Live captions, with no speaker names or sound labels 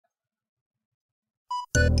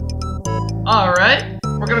Alright,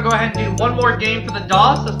 we're gonna go ahead and do one more game for the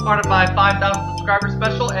DOS as part of my 5,000 subscriber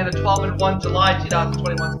special and a 12-in-1 July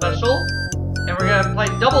 2021 special. And we're gonna play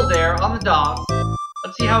Double Dare on the DOS.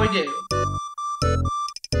 Let's see how we do.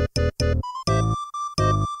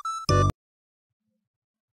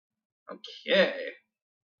 Okay.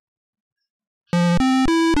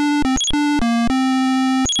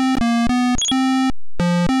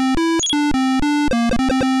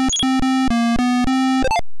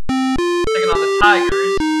 Taking on the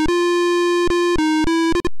Tigers.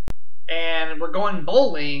 And we're going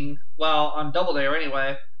bowling. Well, on Double Dare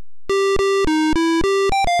anyway. There's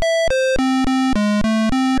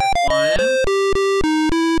 1, 2.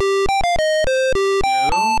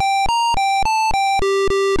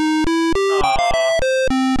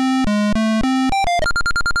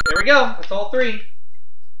 There we go. That's all 3.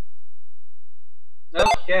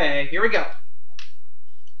 Okay, here we go.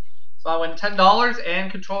 So I win $10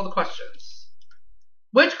 and control the questions.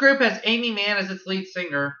 Which group has Amy Mann as its lead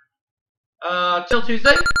singer? Till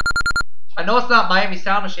Tuesday? I know it's not Miami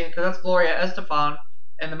Sound Machine because that's Gloria Estefan,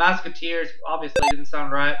 and the Musketeers obviously didn't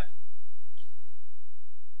sound right.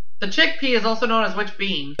 The chickpea is also known as which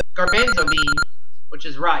bean? Garbanzo bean, which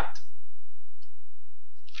is right.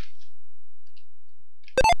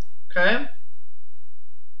 Okay.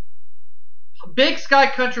 Big Sky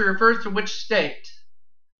Country refers to which state?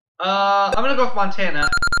 I'm gonna go with Montana.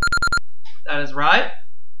 That is right.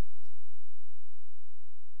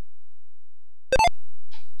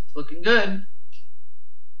 Looking good.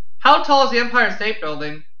 How tall is the Empire State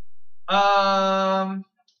Building?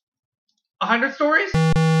 100 stories?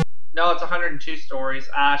 No, it's 102 stories.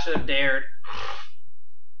 I should have dared.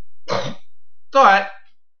 It's alright.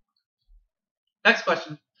 Next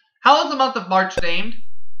question. How is the month of March named?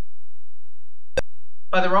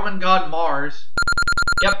 By the Roman god Mars.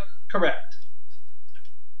 Yep, correct.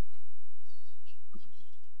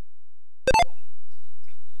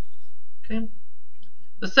 Okay.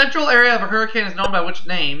 The central area of a hurricane is known by which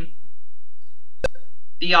name?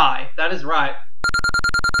 The eye. That is right.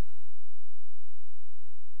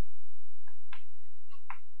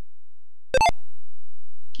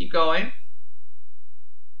 Keep going.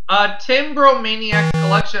 Timbromaniac's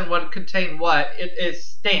collection would contain what? It is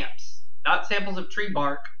stamps, not samples of tree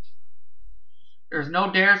bark. There's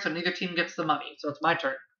no dare, so neither team gets the money. So it's my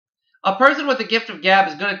turn. A person with the gift of gab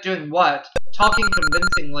is good at doing what? Talking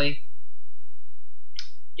convincingly.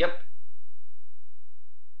 Yep.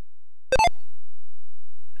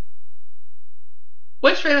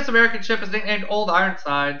 Which famous American ship is nicknamed Old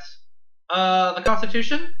Ironsides? The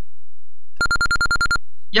Constitution?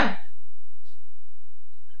 Yeah.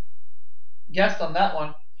 Guessed on that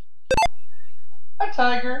one. Hi,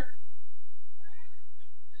 Tiger.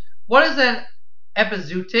 What is an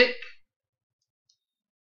epizootic?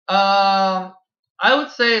 I would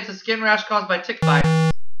say it's a skin rash caused by tick bites.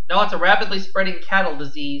 No, it's a rapidly spreading cattle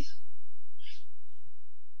disease.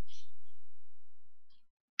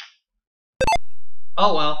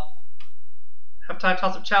 Oh well. Have time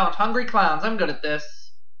toss-up challenge. Hungry clowns. I'm good at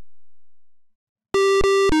this.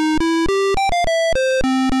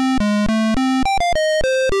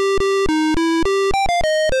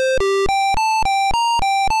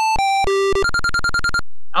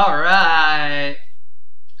 Alright.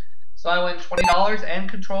 So I win $20 and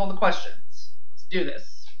control the questions. Let's do this.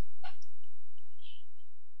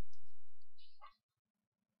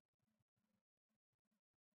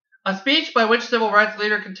 A speech by which civil rights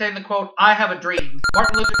leader contained the quote, "I have a dream"?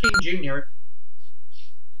 Martin Luther King Jr.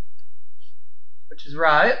 Which is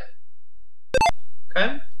right.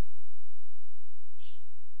 Okay.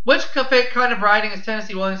 Which kind of writing is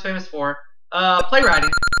Tennessee Williams famous for?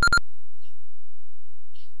 Playwriting.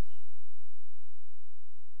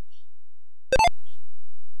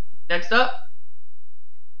 Next up.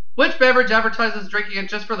 Which beverage advertises drinking it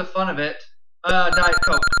just for the fun of it? Diet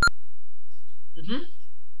Coke.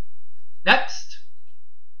 Next.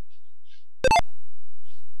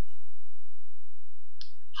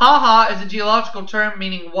 Ha-ha is a geological term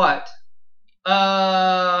meaning what?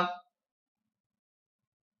 An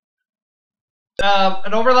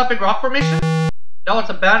overlapping rock formation? No,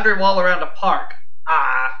 it's a boundary wall around a park.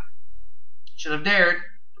 Ah. Should have dared,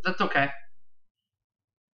 but that's okay.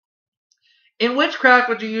 In which craft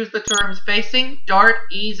would you use the terms facing, dart,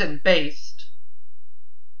 ease, and based?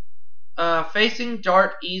 Facing,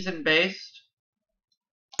 dart, ease, and based.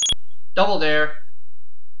 Double Dare.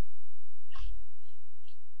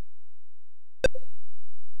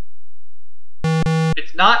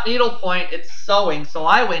 It's not needlepoint, it's sewing, so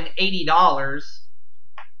I win $80.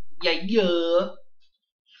 Yeah.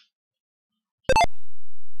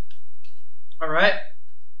 Alright.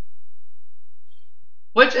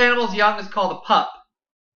 Which animal's young is called a pup?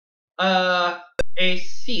 A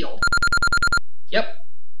seal. Yep.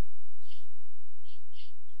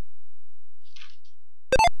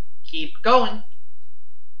 Keep going.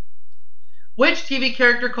 Which TV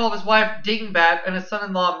character called his wife Dingbat and his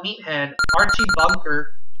son-in-law Meathead? Archie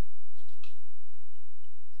Bunker.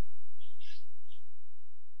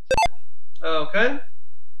 Okay.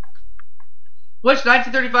 Which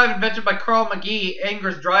 1935 invention by Carl McGee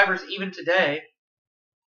angers drivers even today?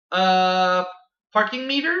 Parking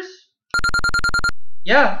meters?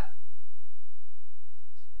 Yeah.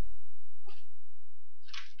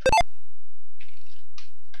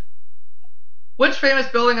 Which famous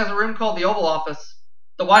building has a room called the Oval Office?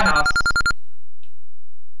 The White House.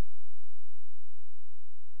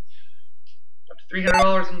 Up to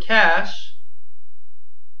 $300 in cash.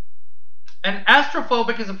 An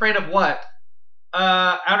astrophobic is afraid of what?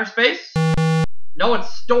 Outer space? No,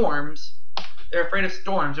 it's storms. They're afraid of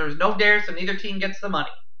storms. There's no dare, so neither team gets the money.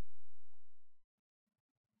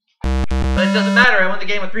 But it doesn't matter. I won the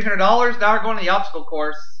game with $300. Now we're going to the obstacle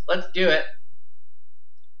course. Let's do it.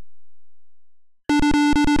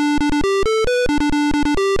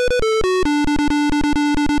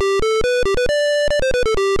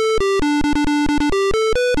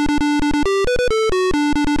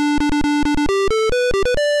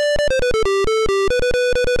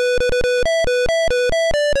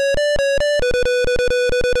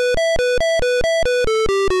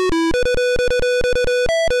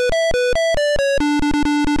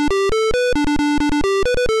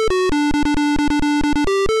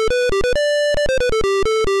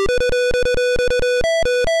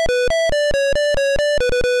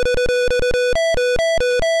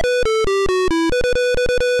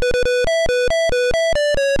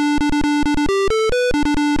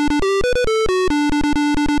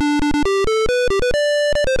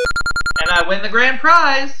 I win the grand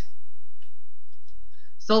prize.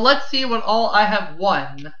 So let's see what all I have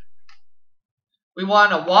won. We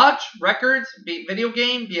won a watch, records, video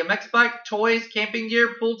game, BMX bike, toys, camping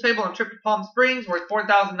gear, pool table, and trip to Palm Springs worth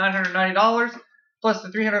 $4,990 plus the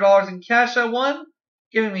 $300 in cash I won,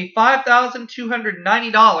 giving me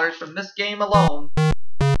 $5,290 from this game alone.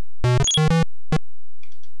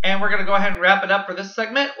 And we're going to go ahead and wrap it up for this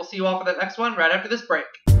segment. We'll see you all for the next one right after this break.